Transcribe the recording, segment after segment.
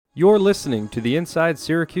You're listening to the Inside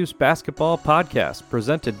Syracuse Basketball podcast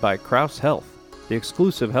presented by Kraus Health, the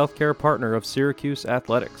exclusive healthcare partner of Syracuse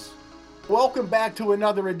Athletics. Welcome back to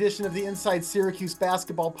another edition of the Inside Syracuse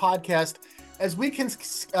Basketball podcast as we can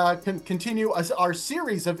continue our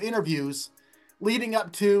series of interviews leading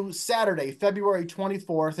up to Saturday, February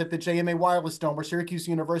 24th at the JMA Wireless Dome, where Syracuse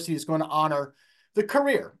University is going to honor the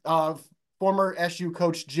career of former SU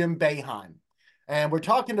coach Jim Boeheim. And we're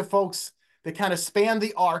talking to folks that kind of span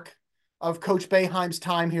the arc of Coach Boeheim's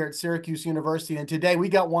time here at Syracuse University. And today we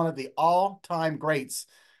got one of the all-time greats.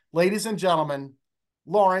 Ladies and gentlemen,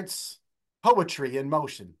 Lawrence Poetry in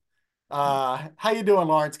Motion. How you doing,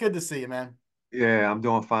 Lawrence? Good to see you, man. Yeah, I'm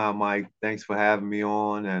doing fine, Mike. Thanks for having me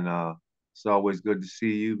on. And it's always good to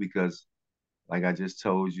see you because, like I just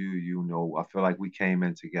told you, I feel like we came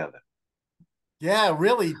in together. Yeah,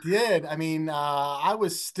 really did. I mean, I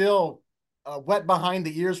was still a wet behind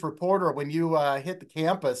the ears reporter when you hit the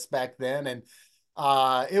campus back then. And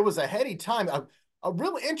it was a heady time, a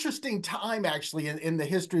really interesting time, actually, in the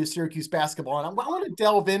history of Syracuse basketball. And I want to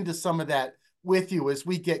delve into some of that with you as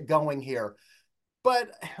we get going here. But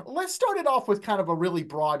let's start it off with kind of a really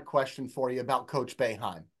broad question for you about Coach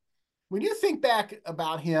Boeheim. When you think back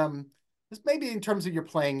about him, this maybe in terms of your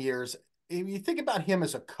playing years, if you think about him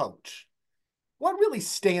as a coach, what really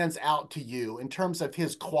stands out to you in terms of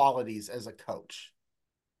his qualities as a coach?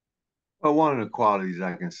 Well, one of the qualities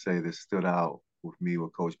I can say that stood out with me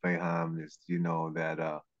with Coach Boeheim is,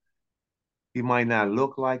 that he might not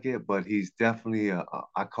look like it, but he's definitely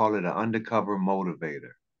I call it an undercover motivator.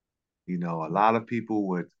 A lot of people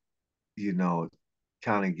would, you know,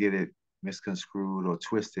 kind of get it misconstrued or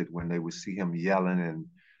twisted when they would see him yelling and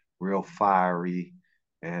real fiery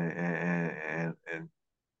and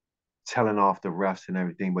telling off the refs and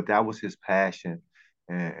everything. But that was his passion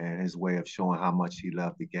and his way of showing how much he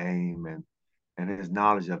loved the game and his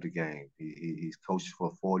knowledge of the game. He's coached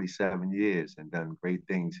for 47 years and done great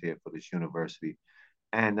things here for this university.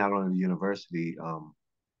 And not only the university,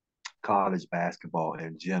 college basketball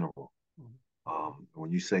in general.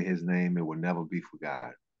 When you say his name, it will never be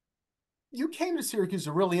forgotten. You came to Syracuse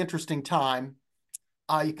a really interesting time.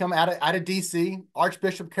 You come out of DC,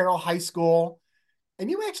 Archbishop Carroll High School, and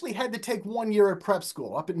you actually had to take 1 year at prep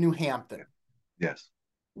school up at New Hampton. Yes.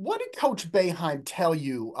 What did Coach Boeheim tell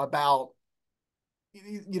you about,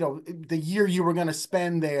 the year you were going to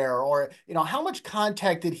spend there, or, how much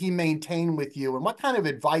contact did he maintain with you, and what kind of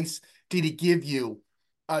advice did he give you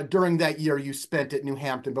during that year you spent at New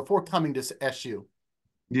Hampton before coming to SU?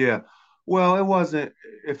 Yeah. Well, it wasn't,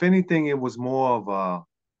 if anything, it was more of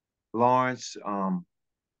Lawrence,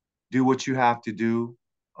 do what you have to do.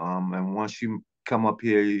 And once you come up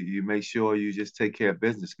here, you make sure you just take care of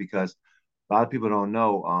business because a lot of people don't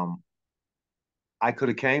know. I could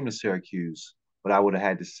have came to Syracuse, but I would have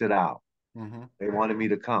had to sit out. Mm-hmm. They wanted me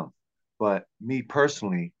to come. But me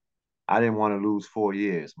personally, I didn't want to lose 4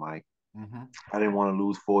 years, Mike. Mm-hmm. I didn't want to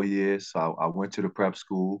lose 4 years. So I went to the prep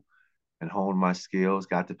school and honed my skills,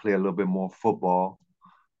 got to play a little bit more football,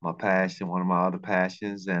 my passion, one of my other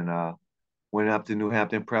passions. And went up to New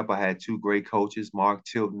Hampton Prep. I had two great coaches, Mark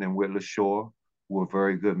Tilton and Whitler Shore, who were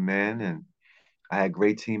very good men. And I had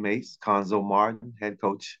great teammates, Conzo Martin, head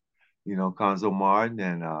coach, Conzo Martin,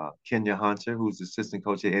 and Kenya Hunter, who's assistant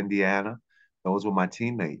coach at Indiana. Those were my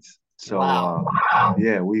teammates. So Wow.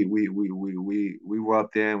 yeah, we were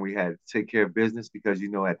up there and we had to take care of business because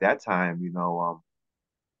at that time,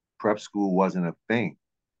 prep school wasn't a thing,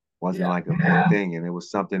 wasn't Yeah. like a big thing, and it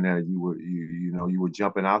was something that you were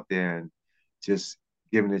jumping out there and just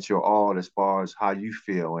giving it your all as far as how you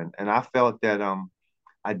feel, and I felt that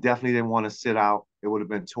I definitely didn't want to sit out. It would have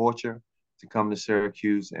been torture to come to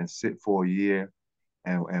Syracuse and sit for a year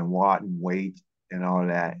and what and wait and all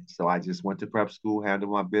that. So I just went to prep school,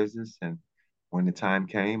 handled my business, and when the time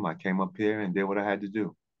came, I came up here and did what I had to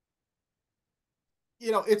do.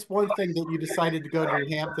 It's one thing that you decided to go to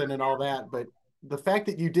New Hampton and all that, but the fact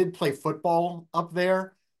that you did play football up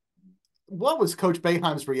there, what was Coach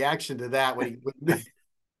Boeheim's reaction to that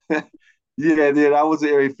Yeah, dude, I was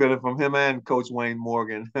very feeling from him and Coach Wayne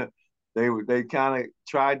Morgan. They kind of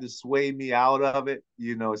tried to sway me out of it,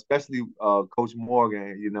 especially Coach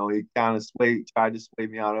Morgan. He kind of tried to sway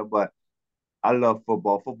me out of it. But I love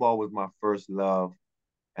football. Football was my first love,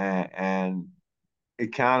 and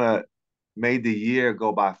it kind of made the year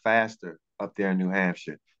go by faster up there in New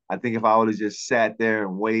Hampshire. I think if I would have just sat there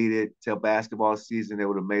and waited till basketball season, it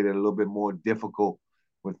would have made it a little bit more difficult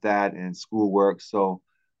with that and schoolwork. So,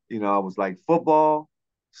 I was like football,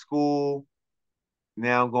 school.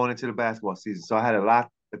 Now I'm going into the basketball season. So I had a lot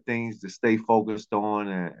of things to stay focused on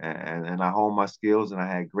and I honed my skills and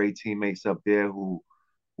I had great teammates up there who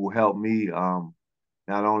who helped me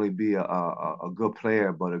not only be a good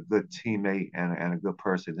player, but a good teammate and a good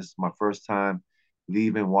person. This is my first time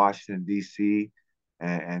leaving Washington, D.C.,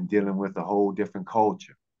 and dealing with a whole different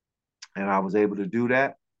culture. And I was able to do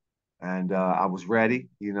that. And I was ready.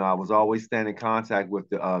 You know, I was always staying in contact with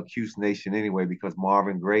the Cuse Nation anyway, because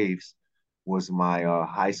Marvin Graves was my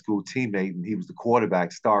high school teammate, and he was the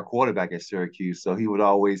quarterback, star quarterback at Syracuse. So he would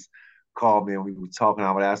always call me, and we would talk, and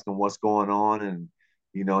I would ask him what's going on, and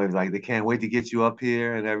he was like, they can't wait to get you up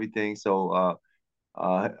here and everything. So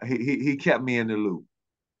he kept me in the loop.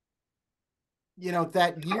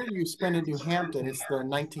 That year you spent in New Hampton, it's the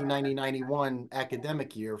 1990-91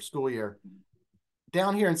 academic year, school year.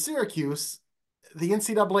 Down here in Syracuse, the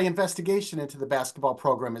NCAA investigation into the basketball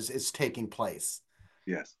program is taking place.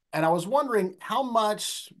 Yes. And I was wondering, how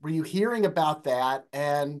much were you hearing about that,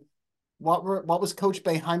 and what was Coach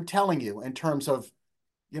Boeheim telling you in terms of,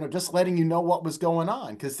 just letting you know what was going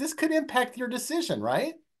on? Because this could impact your decision,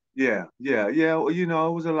 right? Yeah. Well,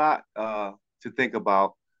 it was a lot to think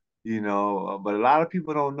about, but a lot of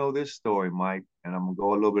people don't know this story, Mike, and I'm gonna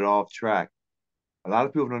go a little bit off track. A lot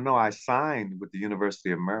of people don't know I signed with the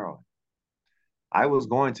University of Maryland. I was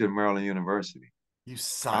going to Maryland University. You I,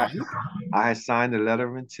 signed? I had signed a letter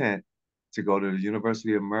of intent to go to the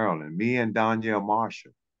University of Maryland. Me and Donyell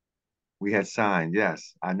Marshall, we had signed,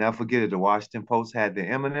 yes. I never forget it. The Washington Post had the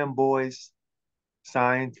Eminem boys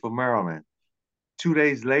signed for Maryland. 2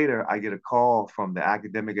 days later, I get a call from the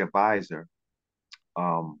academic advisor,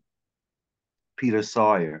 um, Peter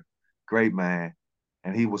Sawyer, great man,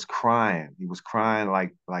 and he was crying. He was crying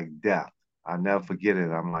like death. I'll never forget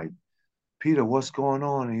it. I'm like, Peter, what's going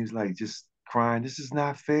on? And he's like, just crying. This is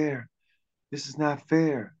not fair. This is not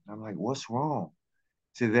fair. I'm like, what's wrong?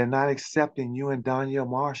 So they're not accepting you and Donyell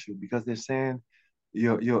Marshall because they're saying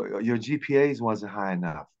your GPAs wasn't high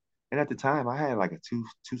enough. And at the time, I had like a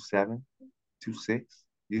 2.7, 2.6.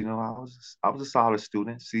 I was a solid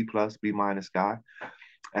student, C plus, B minus guy,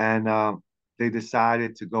 and they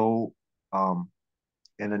decided to go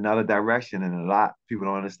in another direction. And a lot of people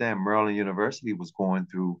don't understand. Maryland University was going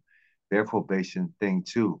through their probation thing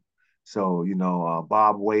too. So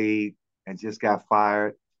Bob Wade had just got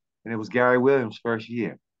fired, and it was Gary Williams' first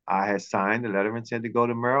year. I had signed the letter of intent to go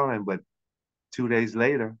to Maryland, but 2 days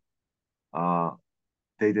later, uh,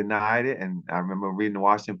 they denied it. And I remember reading the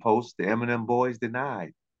Washington Post, the Eminem boys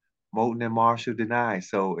denied. Moten and Marshall denied.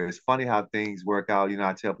 So it's funny how things work out.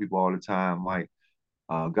 I tell people all the time, like,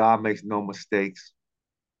 God makes no mistakes.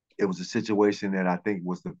 It was a situation that I think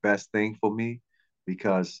was the best thing for me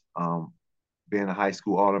because being a high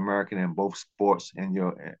school All-American in both sports and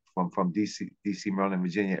from DC, Maryland,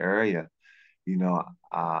 Virginia area, you know,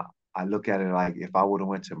 uh, I look at it like if I would have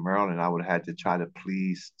went to Maryland, I would have had to try to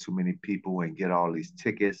please too many people and get all these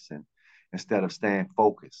tickets and instead of staying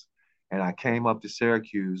focused. And I came up to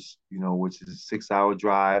Syracuse, which is a 6 hour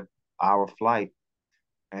drive, hour flight,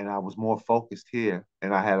 and I was more focused here.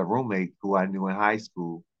 And I had a roommate who I knew in high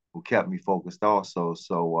school who kept me focused also.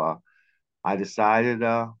 So I decided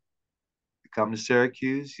to come to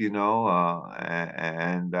Syracuse,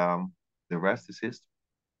 and the rest is history.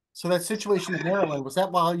 So that situation in Maryland, was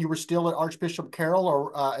that while you were still at Archbishop Carroll,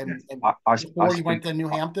 or Yes. and before you went to New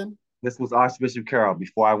Hampton? This was Archbishop Carroll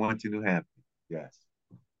before I went to New Hampton. Yes.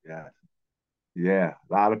 Yes. Yeah.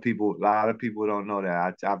 A lot of people don't know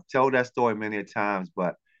that. I've told that story many times,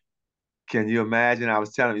 but can you imagine? I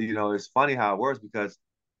was telling you, it's funny how it works because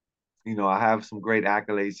I have some great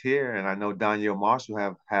accolades here, and I know Donyell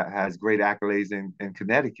Marshall has great accolades in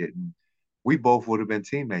Connecticut, and we both would have been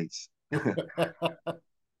teammates.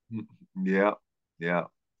 Yeah, yeah,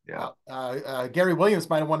 yeah. Gary Williams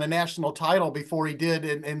might have won a national title before he did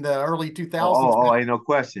in the early Oh, 2000s oh, oh, ain't no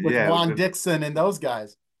question. with Yeah, it would Ron have been, Dixon and those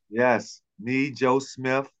guys. yes. Me, Joe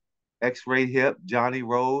Smith, X-Ray Hip, Johnny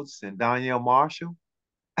Rhodes, and Donyell Marshall.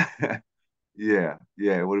 Yeah.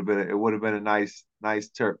 It would have been a nice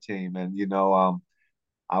Terp team, and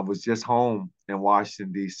I was just home in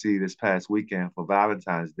Washington D.C. this past weekend for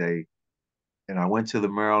Valentine's Day, and I went to the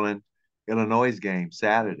Maryland Illinois game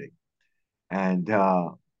Saturday. And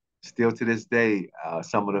still to this day,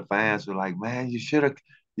 some of the fans were like, "Man, you should have,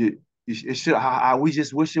 it should. We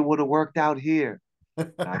just wish it would have worked out here."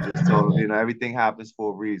 And I just told them, everything happens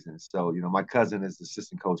for a reason. So, my cousin is the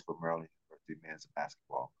assistant coach for Maryland University men's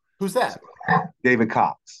basketball. Who's So, that? David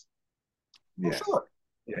Cox. Oh, Yes. sure.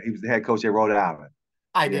 Yeah, he was the head coach at Rhode Island.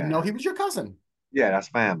 I didn't Yeah. know he was your cousin. Yeah, that's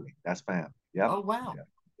family. That's family. Yep. Oh, wow. Yep.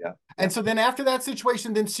 Yep. And Yep. so then after that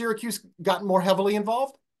situation, then Syracuse got more heavily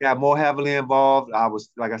involved? Got more heavily involved. I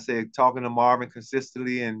was, like I said, talking to Marvin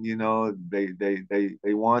consistently, and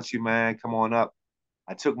they want you, man. Come on up.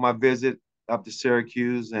 I took my visit up to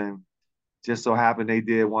Syracuse, and just so happened they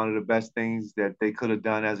did one of the best things that they could have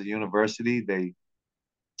done as a university.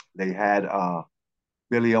 They had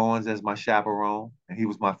Billy Owens as my chaperone, and he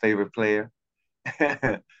was my favorite player.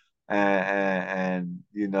 And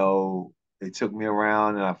you know, they took me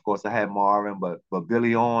around, and of course I had Marvin, but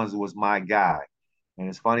Billy Owens was my guy. And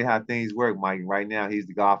it's funny how things work, Mike. Right now, he's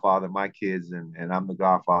the godfather of my kids, and I'm the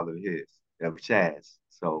godfather of Chaz.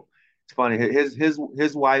 So it's funny.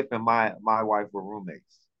 His wife and my wife were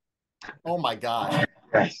roommates. Oh my gosh.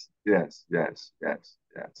 Yes, yes, yes, yes,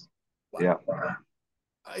 yes. Wow.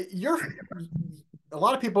 Yeah. You're a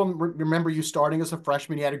lot of people remember you starting as a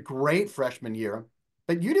freshman. You had a great freshman year,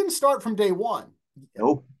 but you didn't start from day one.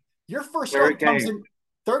 Nope. Your first Third start comes game. in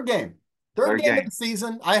third game. Third Third game of game. the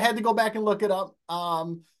season. I had to go back and look it up.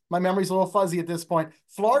 My memory's a little fuzzy at this point.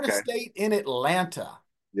 Florida Okay. State in Atlanta.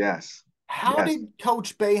 Yes. How Yes. did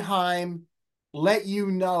Coach Boeheim let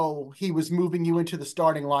you know he was moving you into the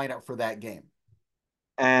starting lineup for that game?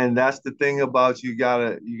 And that's the thing about you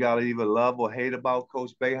gotta either love or hate about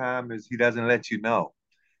Coach Boeheim is he doesn't let you know.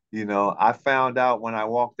 You know, I found out when I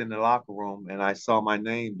walked in the locker room and I saw my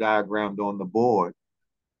name diagrammed on the board,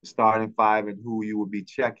 starting five and who you would be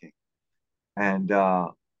checking. And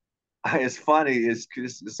it's funny,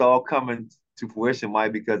 it's all coming to fruition,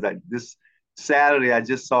 Mike, because this Saturday I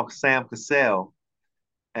just saw Sam Cassell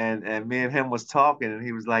and me and him was talking, and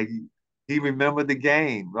he was like, he remembered the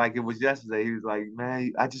game like it was yesterday. He was like,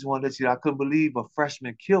 man, I just want to let you know, I couldn't believe a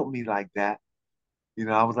freshman killed me like that. You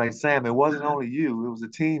know, I was like, Sam, it wasn't only you, it was a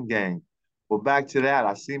team game. Well, back to that,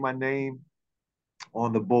 I see my name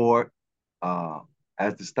on the board uh,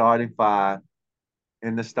 as the starting five.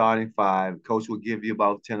 In the starting five, coach will give you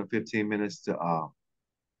about 10 or 15 minutes to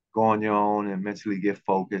go on your own and mentally get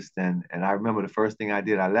focused. And I remember the first thing I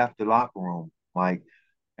did, I left the locker room, Mike,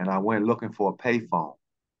 and I went looking for a payphone.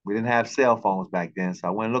 We didn't have cell phones back then, so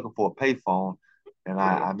I went looking for a payphone, and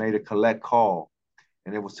I made a collect call,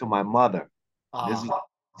 and it was to my mother. This was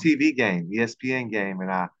a TV game, ESPN game, and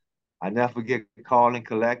I never forget calling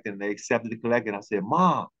collect, and they accepted the collect, and I said,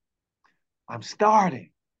 Mom, I'm starting.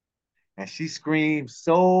 And she screamed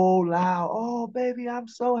so loud, oh, baby, I'm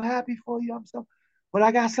so happy for you. But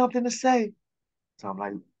I got something to say. So I'm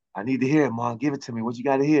like, I need to hear it, Mom. Give it to me. What you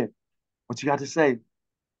got to hear? What you got to say?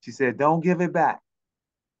 She said, don't give it back.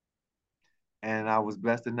 And I was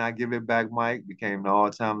blessed to not give it back. Mike became the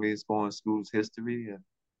all-time leading scorer in school's history,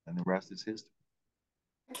 and the rest is history.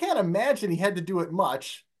 I can't imagine he had to do it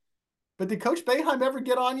much, but did Coach Boeheim ever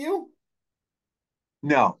get on you?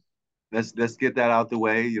 No, let's get that out the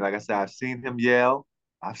way. Like I said, I've seen him yell.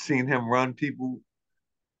 I've seen him run people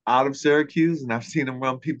out of Syracuse, and I've seen him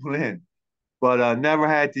run people in. But never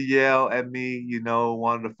had to yell at me. You know,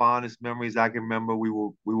 one of the fondest memories I can remember, we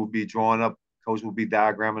will be drawing up. Coach will be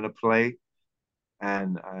diagramming a play,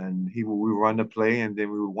 and we run the play, and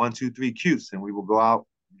then we would 1, 2, 3 cutes, and we would go out,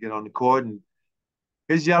 get on the court, and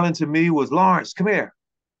his yelling to me was, Lawrence, come here,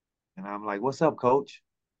 and I'm like, what's up, Coach?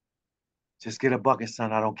 Just get a bucket,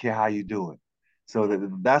 son. I don't care how you do it. So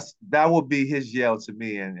that would be his yell to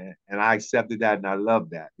me, and I accepted that, and I love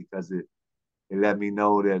that because it let me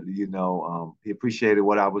know that he appreciated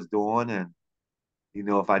what I was doing, and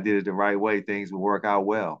if I did it the right way, things would work out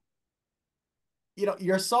well.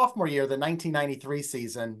 Your sophomore year, the 1993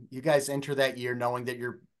 season, you guys enter that year knowing that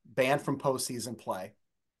you're banned from postseason play.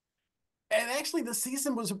 And actually, the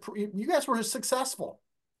season you guys were successful,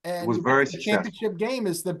 It and was you went very to the successful. championship game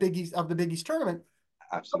as the Big East of the Big East tournament.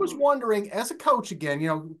 I was Absolutely. wondering, as a coach again,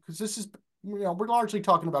 because this is, we're largely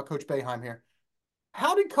talking about Coach Boeheim here.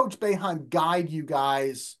 How did Coach Boeheim guide you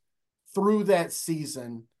guys through that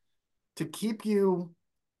season to keep you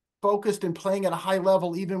focused and playing at a high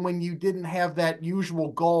level, even when you didn't have that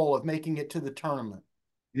usual goal of making it to the tournament?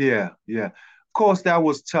 Yeah, yeah. Of course, that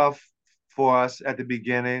was tough for us at the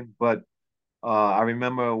beginning, but I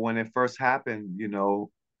remember when it first happened,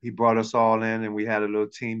 he brought us all in and we had a little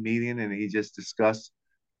team meeting and he just discussed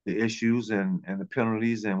the issues and the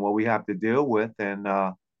penalties and what we have to deal with. And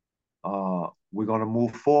we're going to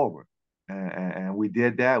move forward. And we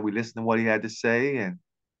did that. We listened to what he had to say. And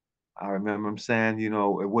I remember him saying,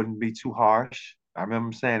 it wouldn't be too harsh. I remember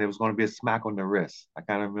him saying it was going to be a smack on the wrist. I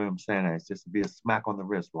kind of remember him saying that. It's just to be a smack on the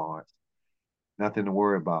wrist, Lawrence. Nothing to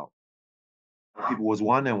worry about. People was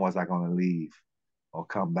wondering, was I going to leave or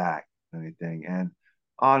come back or anything? And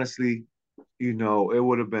honestly, it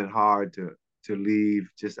would have been hard to leave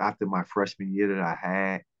just after my freshman year that I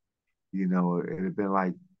had. It'd have been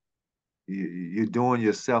like you're doing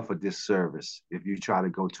yourself a disservice if you try to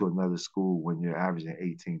go to another school when you're averaging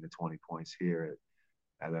 18 to 20 points here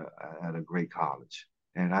at a great college.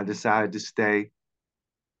 And I decided to stay.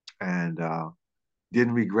 and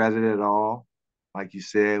didn't regret it at all. Like you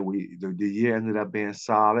said, the year ended up being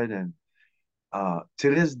solid, and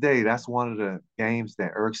to this day, that's one of the games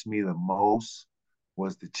that irks me the most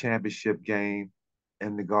was the championship game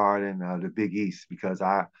in the Garden, the Big East, because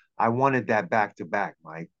I wanted that back to back,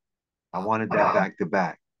 Mike. I wanted that back to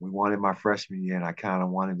back. We wanted my freshman year, and I kind of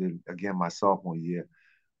wanted it again my sophomore year.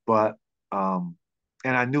 But and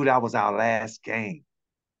I knew that was our last game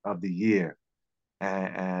of the year,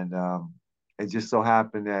 and it just so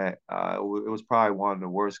happened that it was probably one of the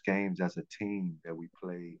worst games as a team that we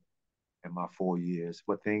played in my 4 years.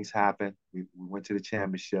 But things happened. We went to the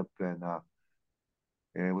championship, and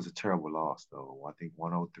it was a terrible loss, though. I think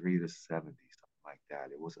 103 to 70, something like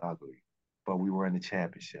that. It was ugly, but we were in the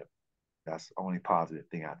championship. That's the only positive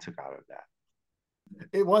thing I took out of that.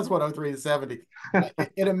 It was 103 to 70.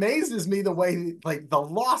 It amazes me the way like the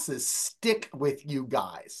losses stick with you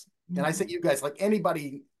guys. And I say you guys, like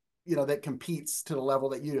anybody, that competes to the level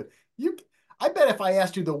that you do. I bet if I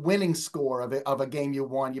asked you the winning score of a game you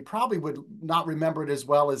won, you probably would not remember it as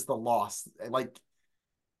well as the loss. Like,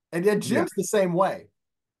 and then Jim's the same way.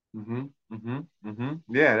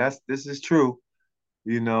 Yeah, this is true.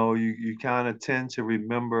 You kind of tend to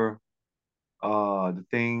remember the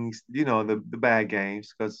things, the bad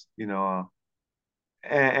games, because and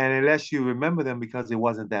unless you remember them because it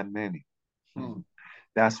wasn't that many.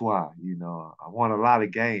 That's why, I won a lot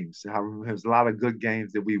of games. I remember there's a lot of good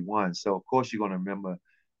games that we won. So of course you're gonna remember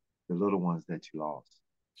the little ones that you lost.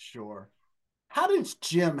 Sure. How did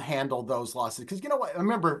Jim handle those losses? Because you know what? I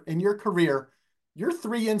remember in your career, your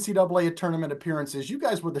 3 NCAA tournament appearances, you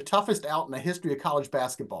guys were the toughest out in the history of college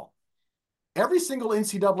basketball. Every single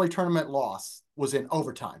NCAA tournament loss was in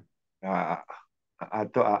overtime. I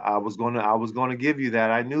thought I was gonna give you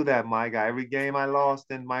that. I knew that, Mike. Every game I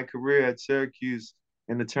lost in my career at Syracuse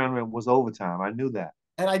in the tournament was overtime. I knew that.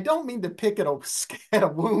 And I don't mean to pick at a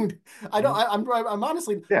wound. I don't. I'm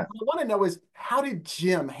honestly. Yeah. What I want to know is how did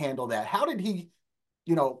Jim handle that? How did he,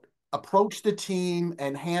 approach the team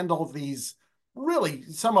and handle these? Really,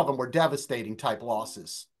 some of them were devastating type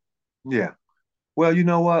losses. Yeah. Well, you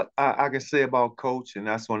know what I can say about Coach, and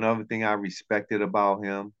that's one other thing I respected about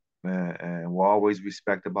him, and will always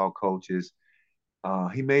respect about coaches.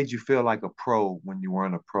 He made you feel like a pro when you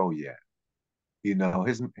weren't a pro yet.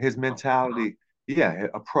 His mentality, yeah,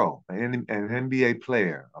 a pro, an NBA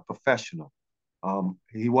player, a professional.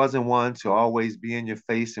 He wasn't one to always be in your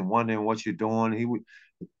face and wondering what you're doing.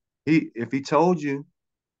 If he told you,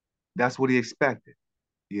 that's what he expected.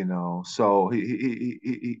 So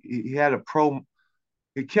he had a pro.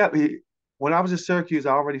 He kept he. When I was at Syracuse,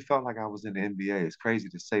 I already felt like I was in the NBA. It's crazy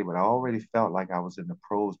to say, but I already felt like I was in the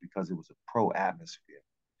pros because it was a pro atmosphere,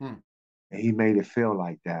 and he made it feel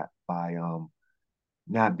like that by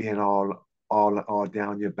not being all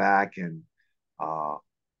down your back and uh,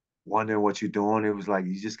 wondering what you're doing. It was like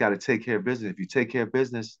you just got to take care of business. If you take care of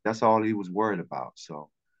business, that's all he was worried about. So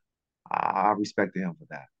I respected him for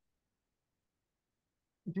that.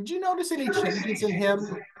 Did you notice any changes in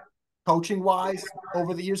him coaching wise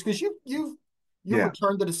over the years? Because you've Yeah.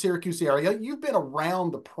 returned to the Syracuse area. You've been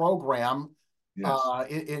around the program Yes.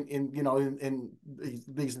 in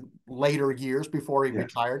these later years before he Yes.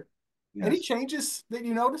 retired. Any Yes. changes that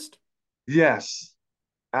you noticed? Yes.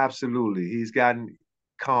 Absolutely. He's gotten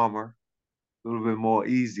calmer, a little bit more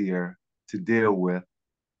easier to deal with.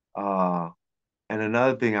 Uh, and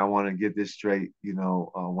another thing I want to get this straight,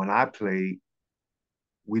 when I played,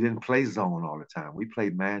 we didn't play zone all the time. We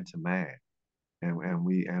played man to man, and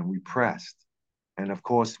we pressed. And of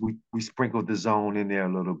course, we sprinkled the zone in there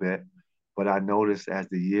a little bit. But I noticed as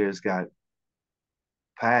the years got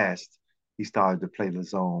passed, he started to play the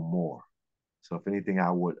zone more. So if anything,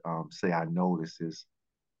 I would say I noticed is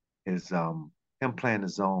him playing the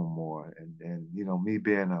zone more, and me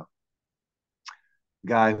being a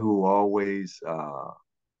guy who always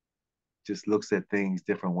just looks at things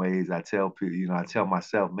different ways. I tell people, I tell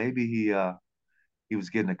myself maybe he was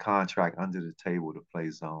getting a contract under the table to play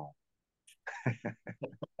zone.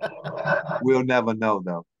 We'll never know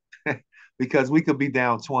though, because we could be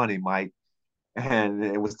down 20, Mike, and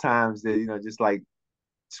it was times that just like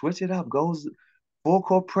switch it up, goes full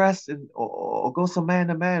court press or go some man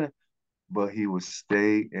to man. But he would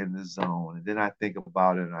stay in the zone, and then I think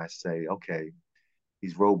about it and I say, okay,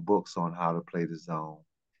 he's wrote books on how to play the zone.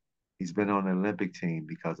 He's been on the Olympic team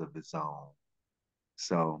because of the zone.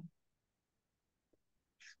 So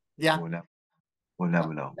Yeah. we'll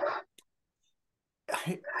never know.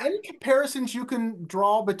 Any comparisons you can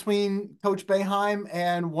draw between Coach Boeheim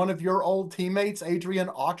and one of your old teammates, Adrian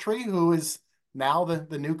Autry, who is now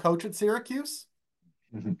the new coach at Syracuse?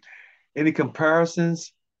 Any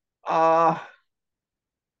comparisons? Uh,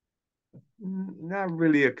 Not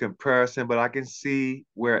really a comparison, but I can see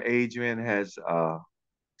where Adrian has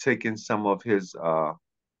taken some of his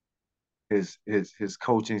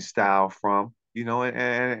coaching style from,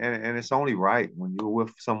 and it's only right when you're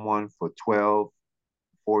with someone for 12,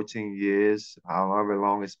 14 years, however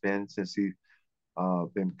long it's been since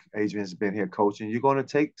Adrian's been here coaching, you're going to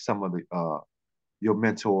take some of the your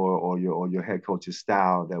mentor or your head coach's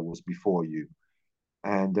style that was before you.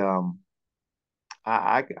 And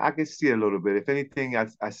I can see a little bit. If anything,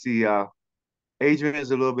 I see Adrian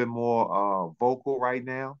is a little bit more vocal right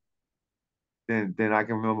now than I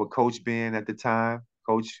can remember Coach being at the time.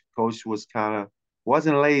 Coach was kind of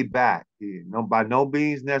wasn't laid back. By no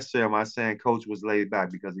means necessary am I saying Coach was laid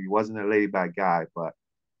back, because he wasn't a laid back guy. But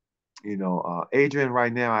Adrian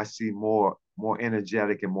right now I see more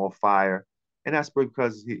energetic and more fire, and that's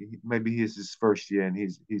because maybe he's his first year and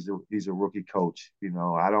he's a rookie coach.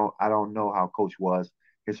 I don't know how Coach was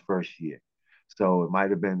his first year, so it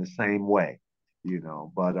might have been the same way.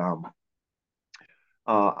 But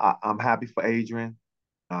I'm happy for Adrian.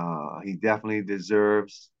 He definitely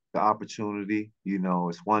deserves the opportunity.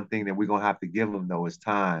 It's one thing that we're gonna have to give him though is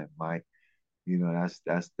time, Mike.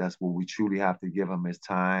 That's what we truly have to give him is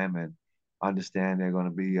time, and understand there are going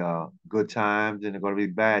to be good times and there are going to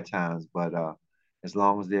be bad times, but as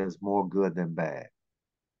long as there's more good than bad.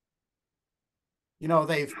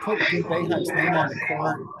 They've put Jim Boeheim's name on the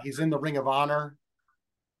court. He's in the Ring of Honor.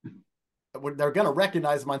 They're going to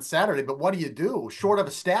recognize him on Saturday, but what do you do? Short of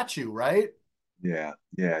a statue, right? Yeah,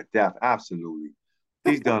 absolutely.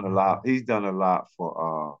 He's done a lot. He's done a lot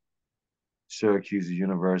for Syracuse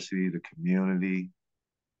University, the community,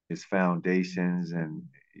 his foundations, and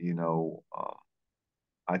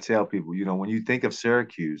I tell people, when you think of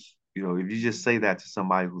Syracuse, if you just say that to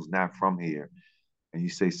somebody who's not from here, and you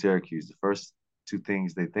say Syracuse, the first two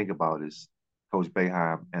things they think about is Coach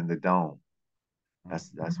Boeheim and the dome.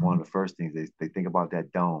 That's one of the first things they think about,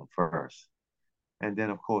 that dome first, and then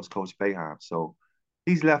of course Coach Boeheim. So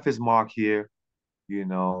he's left his mark here.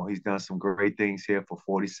 He's done some great things here for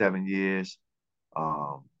 47 years.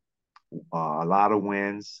 Um, a lot of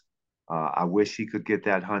wins. I wish he could get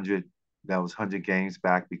those 100 games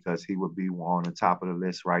back, because he would be on the top of the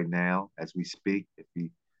list right now as we speak if they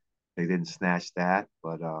didn't snatch that.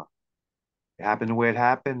 But it happened the way it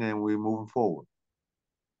happened, and we're moving forward.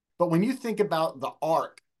 But when you think about the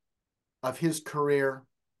arc of his career,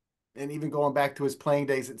 and even going back to his playing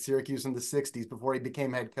days at Syracuse in the 60s before he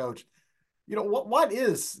became head coach, what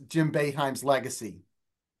is Jim Boeheim's legacy?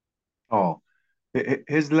 Oh,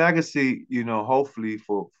 his legacy, hopefully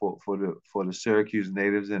for the Syracuse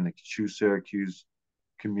natives and the true Syracuse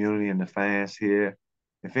community and the fans here,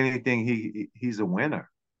 if anything, he's a winner.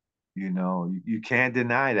 You can't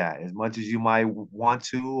deny that. As much as you might want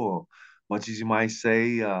to, or much as you might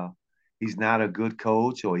say he's not a good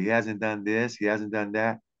coach, or he hasn't done this, he hasn't done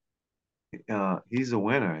that. He's a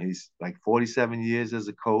winner. He's like 47 years as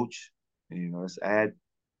a coach. Let's add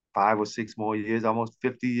 5 or 6 more years, almost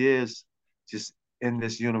 50 years just in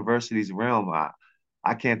this university's realm.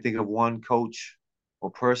 I can't think of one coach or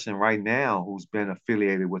person right now who's been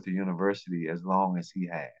affiliated with the university as long as he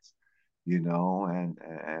has, and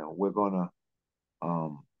we're gonna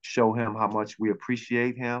show him how much we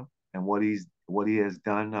appreciate him and what he has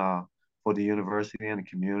done for the university and the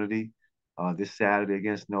community this Saturday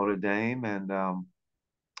against Notre Dame. And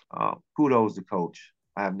kudos to Coach.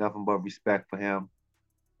 I have nothing but respect for him.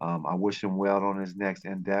 I wish him well on his next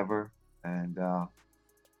endeavor, and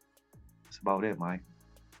that's about it, Mike.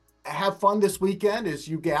 Have fun this weekend as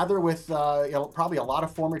you gather with probably a lot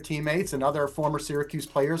of former teammates and other former Syracuse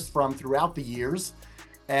players from throughout the years.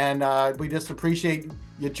 And we just appreciate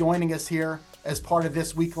you joining us here as part of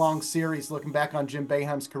this week-long series looking back on Jim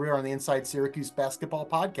Boeheim's career on the Inside Syracuse Basketball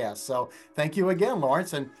podcast. So thank you again,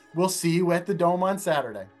 Lawrence, and we'll see you at the Dome on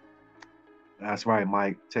Saturday. That's right,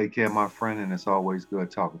 Mike. Take care, my friend, and it's always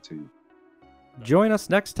good talking to you. Join us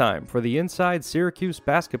next time for the Inside Syracuse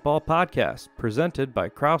Basketball podcast, presented by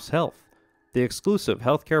Crouse Health, the exclusive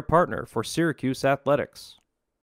healthcare partner for Syracuse Athletics.